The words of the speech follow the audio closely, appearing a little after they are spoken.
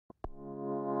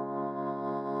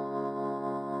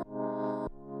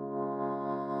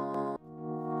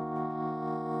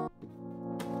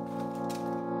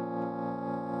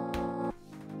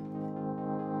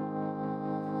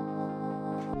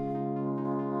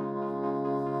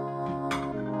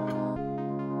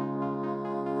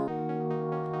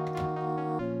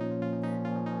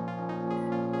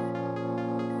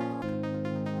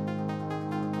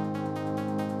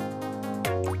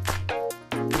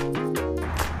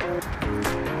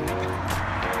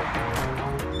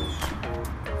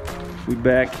We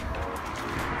back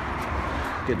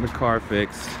getting the car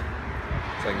fixed.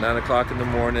 It's like 9 o'clock in the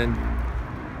morning.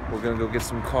 We're gonna go get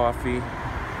some coffee.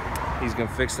 He's gonna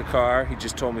fix the car. He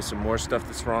just told me some more stuff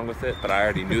that's wrong with it, but I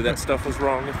already knew that stuff was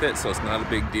wrong with it, so it's not a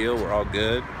big deal. We're all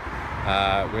good.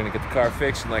 We're gonna get the car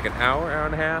fixed in like an hour, hour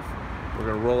and a half. We're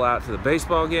gonna roll out to the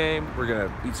baseball game. We're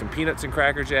gonna eat some peanuts and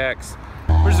Cracker Jacks.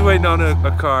 We're just waiting on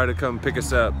a car to come pick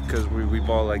us up because we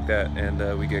ball like that,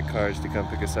 and we get cars to come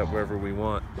pick us up wherever we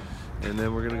want. And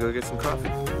then we're gonna go get some coffee.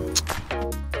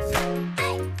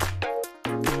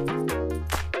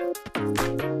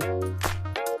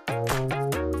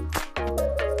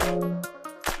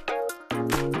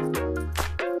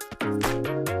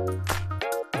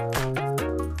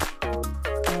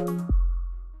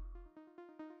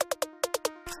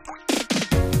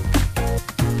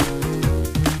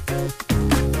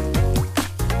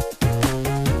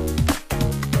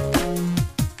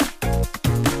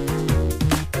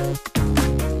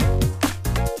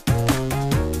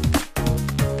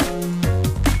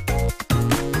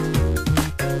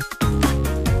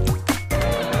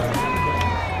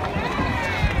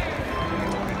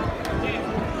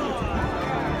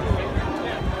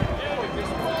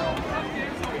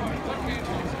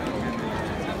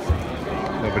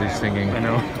 Nobody's singing. I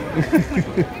know.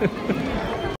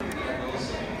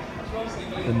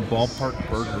 And Ballpark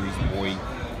Burgers, boy,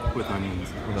 with onions.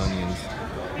 with onions.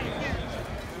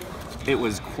 It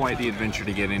was quite the adventure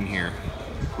to get in here.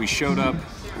 We showed up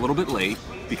a little bit late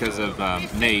because of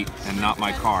Nate and not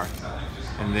my car.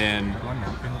 And then,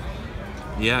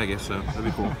 yeah, I guess so. That'd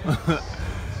be cool.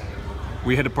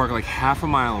 We had to park like half a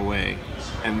mile away.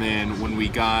 And then when we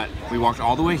walked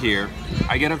all the way here.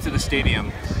 I get up to the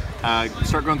stadium,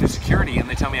 start going through security, and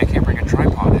they tell me I can't bring a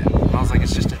tripod in. And I was like,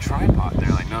 it's just a tripod. They're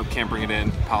like, no, can't bring it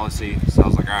in, policy. So I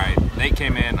was like, all right. Nate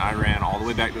came in, I ran all the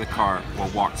way back to the car, well,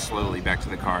 walked slowly back to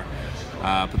the car,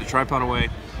 put the tripod away.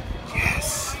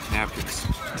 Yes, napkins.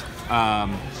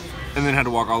 And then had to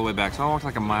walk all the way back. So I walked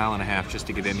like a mile and a half just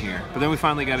to get in here. But then we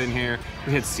finally got in here.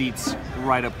 We had seats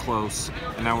right up close,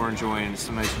 and now we're enjoying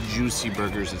some nice juicy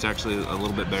burgers. It's actually a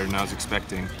little bit better than I was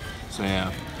expecting. So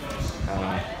yeah,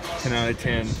 10 out of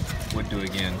 10 would do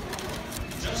again.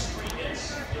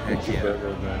 Heck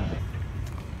yeah.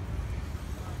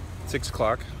 6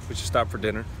 o'clock. We should stop for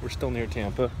dinner. We're still near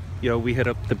Tampa. Yo, we hit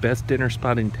up the best dinner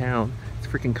spot in town. It's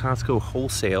freaking Costco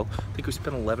wholesale. I think we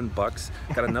spent 11 bucks.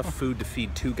 Got enough food to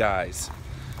feed 2 guys,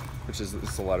 which is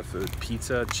it's a lot of food.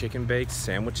 Pizza, chicken bakes,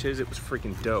 sandwiches. It was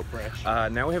freaking dope.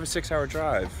 Now we have a 6-hour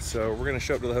drive, so we're gonna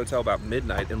show up to the hotel about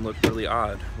midnight and look really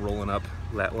odd rolling up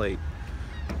that late.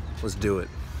 Let's do it.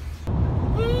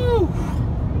 Woo!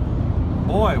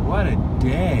 Boy, what a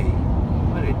day.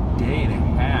 What a day and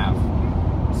a half.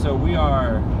 So we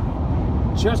are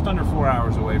just under 4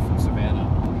 hours away from Savannah.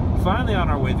 Finally on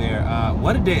our way there.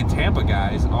 What a day in Tampa,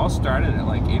 guys. All started at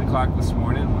like 8 o'clock this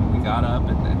morning when we got up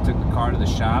and took the car to the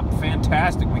shop.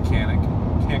 Fantastic mechanic.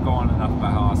 Can't go on enough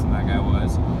about how awesome that guy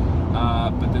was.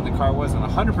 But then the car wasn't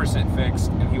 100%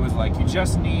 fixed, and he was like, you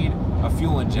just need a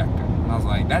fuel injector. And I was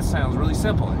like, that sounds really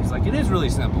simple. And he's like, it is really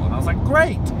simple. And I was like,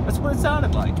 great. That's what it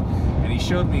sounded like. And he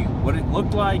showed me what it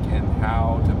looked like and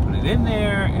how to put it in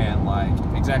there and like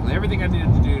exactly everything I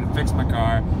needed to do to fix my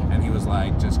car. And he was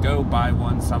like, just go buy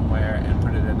one somewhere and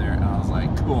put it in there. And I was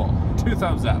like, cool, 2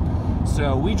 thumbs up.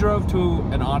 So we drove to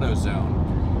an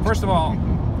AutoZone. First of all,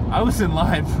 I was in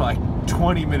line for like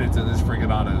 20 minutes at this freaking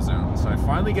AutoZone. So I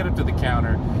finally get up to the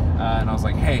counter and I was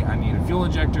like, hey, I need a fuel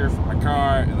injector for my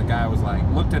car. And the guy was like,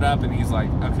 looked it up and he's like,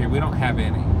 okay, we don't have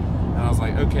any. And I was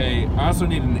like, okay, I also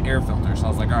need an air filter. So I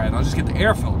was like, all right, I'll just get the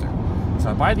air filter. So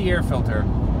I buy the air filter.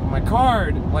 My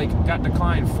card like got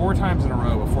declined 4 times in a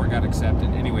row before it got accepted.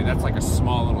 Anyway, that's like a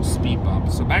small little speed bump.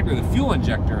 So back to the fuel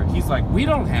injector, he's like, we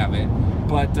don't have it,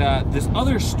 but this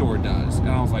other store does. And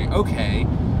I was like, okay.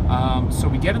 So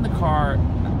we get in the car.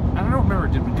 I don't remember,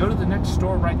 did we go to the next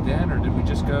store right then, or did we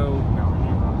just go?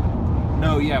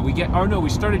 No, yeah, we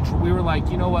were like,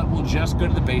 you know what, we'll just go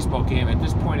to the baseball game. At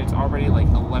this point, it's already like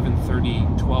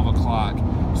 11:30, 12 o'clock.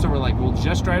 So we're like, we'll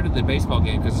just drive to the baseball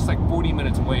game because it's like 40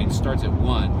 minutes away and starts at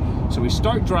 1. So we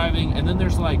start driving, and then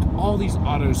there's like all these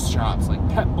auto shops, like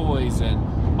Pep Boys and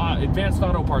Advanced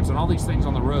Auto Parts and all these things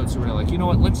on the road. So we're like, you know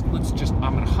what, let's just,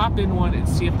 I'm gonna hop in one and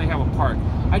see if they have a part.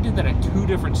 I did that at 2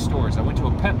 different stores. I went to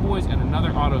a Pep Boys and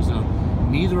another AutoZone.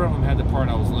 Neither of them had the part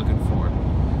I was looking for.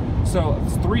 So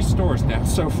it's 3 stores now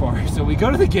so far. So we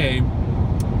go to the game,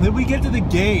 then we get to the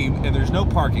game and there's no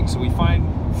parking. So we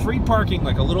find free parking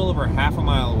like a little over half a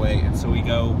mile away, and so we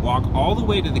go walk all the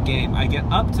way to the game. I get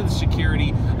up to the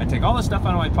security, I take all the stuff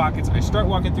out of my pockets, I start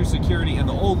walking through security, and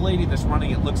the old lady that's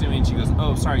running it looks at me and she goes,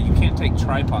 "Oh, sorry, you can't take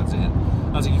tripods in."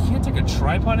 I was like, "You can't take a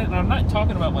tripod in?" And I'm not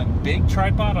talking about my big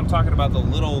tripod, I'm talking about the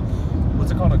little,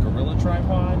 what's it called, a gorilla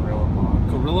tripod?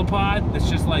 Gorilla pod. It's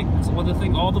just like, it's one of the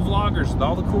thing all the vloggers,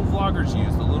 all the cool vloggers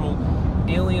use, the little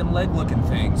alien leg looking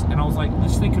things. And I was like,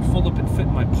 this thing could fold up and fit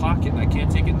in my pocket and I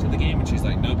can't take it into the game. And she's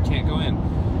like, nope, can't go in.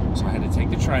 So I had to take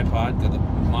the tripod, go the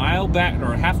mile back,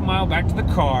 or half a mile back to the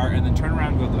car, and then turn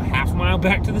around and go the half mile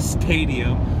back to the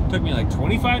stadium. Took me like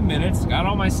 25 minutes, got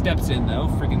all my steps in though,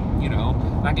 freaking, you know,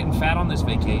 not getting fat on this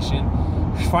vacation.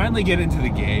 Finally get into the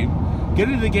game. Get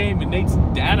into the game, and Nate's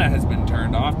data has been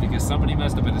turned off because somebody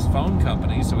messed up at his phone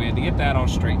company, so we had to get that all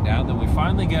straightened out. Then we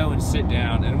finally go and sit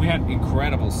down, and we had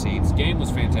incredible seats. Game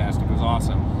was fantastic. It was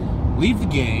awesome. Leave the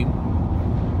game.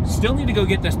 Still need to go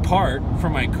get this part for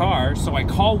my car, so I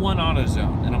call One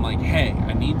AutoZone, and I'm like, hey,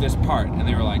 I need this part. And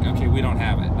they were like, okay, we don't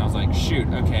have it. And I was like, shoot,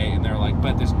 okay. And they were like,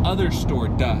 but this other store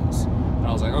does. And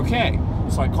I was like, okay.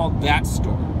 So I called that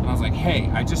store, and I was like, hey,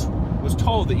 I just was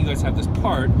told that you guys have this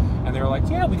part, and they were like,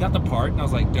 yeah, we got the part. And I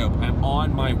was like, dope, I'm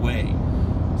on my way.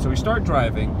 So we start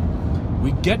driving,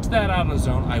 we get to that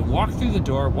AutoZone, I walk through the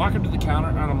door, walk up to the counter,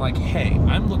 and I'm like, hey,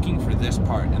 I'm looking for this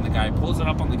part. And the guy pulls it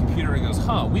up on the computer and goes,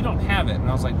 huh, we don't have it. And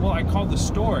I was like, well, I called the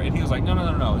store. And he was like,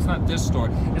 no, it's not this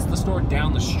store, it's the store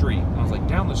down the street. And I was like,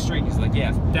 down the street? He's like, yeah,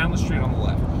 it's down the street on the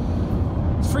left.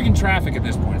 It's freaking traffic at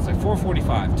this point. It's like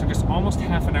 4:45. It took us almost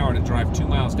half an hour to drive 2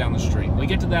 miles down the street. We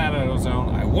get to that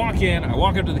AutoZone. I walk in. I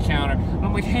walk up to the counter. And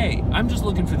I'm like, hey, I'm just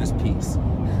looking for this piece.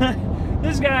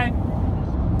 This guy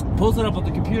pulls it up on the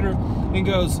computer and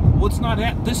goes, well, it's not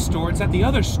at this store. It's at the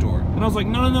other store. And I was like,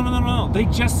 no. They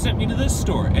just sent me to this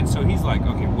store. And so he's like,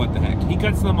 okay, what the heck? He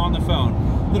gets them on the phone.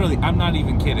 Literally, I'm not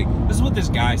even kidding. This is what this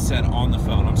guy said on the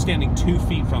phone. I'm standing 2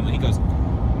 feet from him. He goes,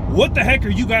 what the heck are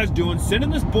you guys doing sending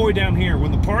this boy down here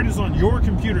when the part is on your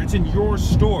computer? It's in your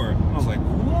store. And I was like,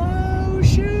 whoa,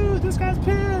 shoot, this guy's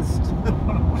pissed.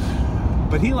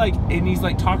 But he's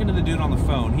like talking to the dude on the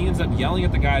phone. He ends up yelling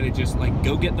at the guy to just like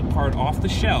go get the part off the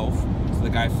shelf. So the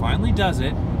guy finally does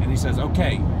it, and he says,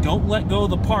 okay, don't let go of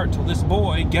the part till this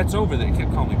boy gets over there. He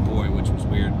kept calling me boy, which was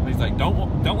weird. But he's like,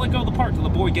 don't let go of the part till the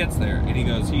boy gets there. And he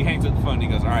hangs up the phone, and he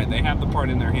goes, all right, they have the part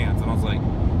in their hands. And I was like,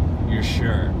 you're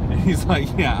sure? And he's like,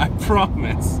 yeah, I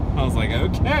promise. I was like,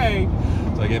 okay.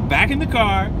 So I get back in the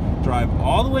car, drive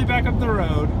all the way back up the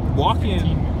road, walk in.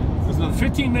 It was another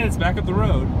 15 minutes back up the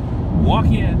road, walk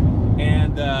in,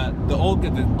 and the old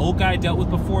guy I dealt with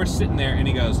before is sitting there, and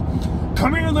he goes,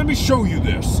 come here, let me show you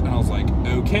this. And I was like,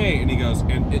 okay. And he goes,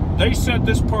 they said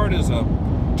this part is a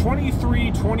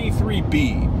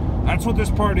 2323B. That's what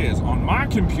this part is on my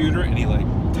computer. And he like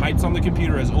types on the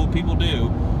computer as old people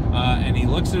do. And he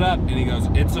looks it up and he goes,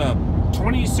 it's a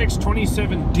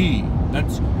 2627D.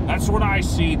 That's what I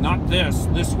see, not this.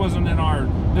 This isn't in our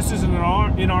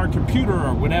computer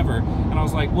or whatever. And I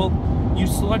was like, well, you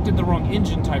selected the wrong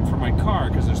engine type for my car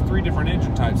because there's 3 different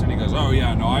engine types. And he goes, oh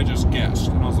yeah, no, I just guessed.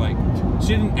 And I was like, so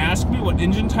you didn't ask me what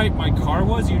engine type my car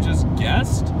was, you just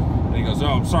guessed? And he goes, oh,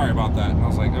 I'm sorry about that. And I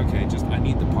was like, okay, I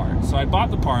need the part. So I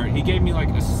bought the part. He gave me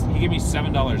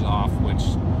 $7 off, which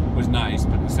was nice,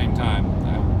 but at the same time,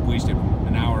 I wasted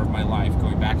an hour of my life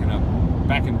going back and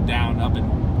down up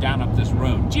this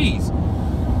road. Jeez.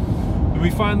 And we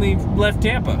finally left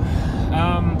Tampa.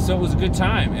 So it was a good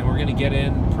time, and we're gonna get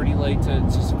in pretty late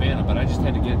to Savannah, but I just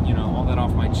had to get, all that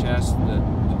off my chest, the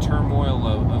turmoil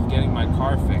of getting my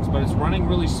car fixed. But it's running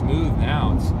really smooth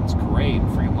now. It's great. I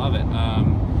freaking love it.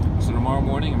 So tomorrow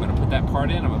morning, I'm gonna put that part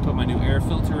in. I'm gonna put my new air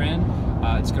filter in.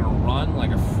 It's gonna run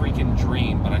like a freaking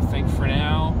dream. But I think for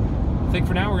now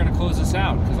we're gonna close this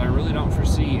out because I really don't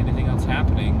foresee anything else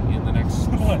happening in the next.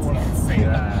 Let's not say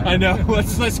that. I know.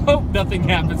 Let's hope nothing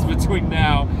happens between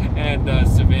now and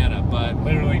Savannah. But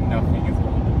Literally nothing is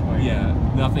going to play. yeah,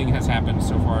 nothing has happened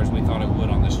so far as we thought it would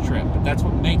on this trip. But that's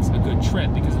what makes a good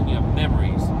trip, because then you have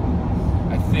memories.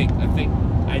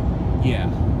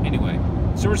 Yeah. Anyway,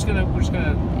 so we're just gonna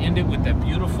end it with that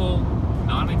beautiful,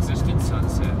 non-existent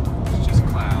sunset. It's just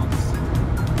clouds.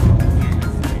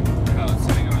 Oh, it's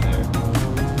sitting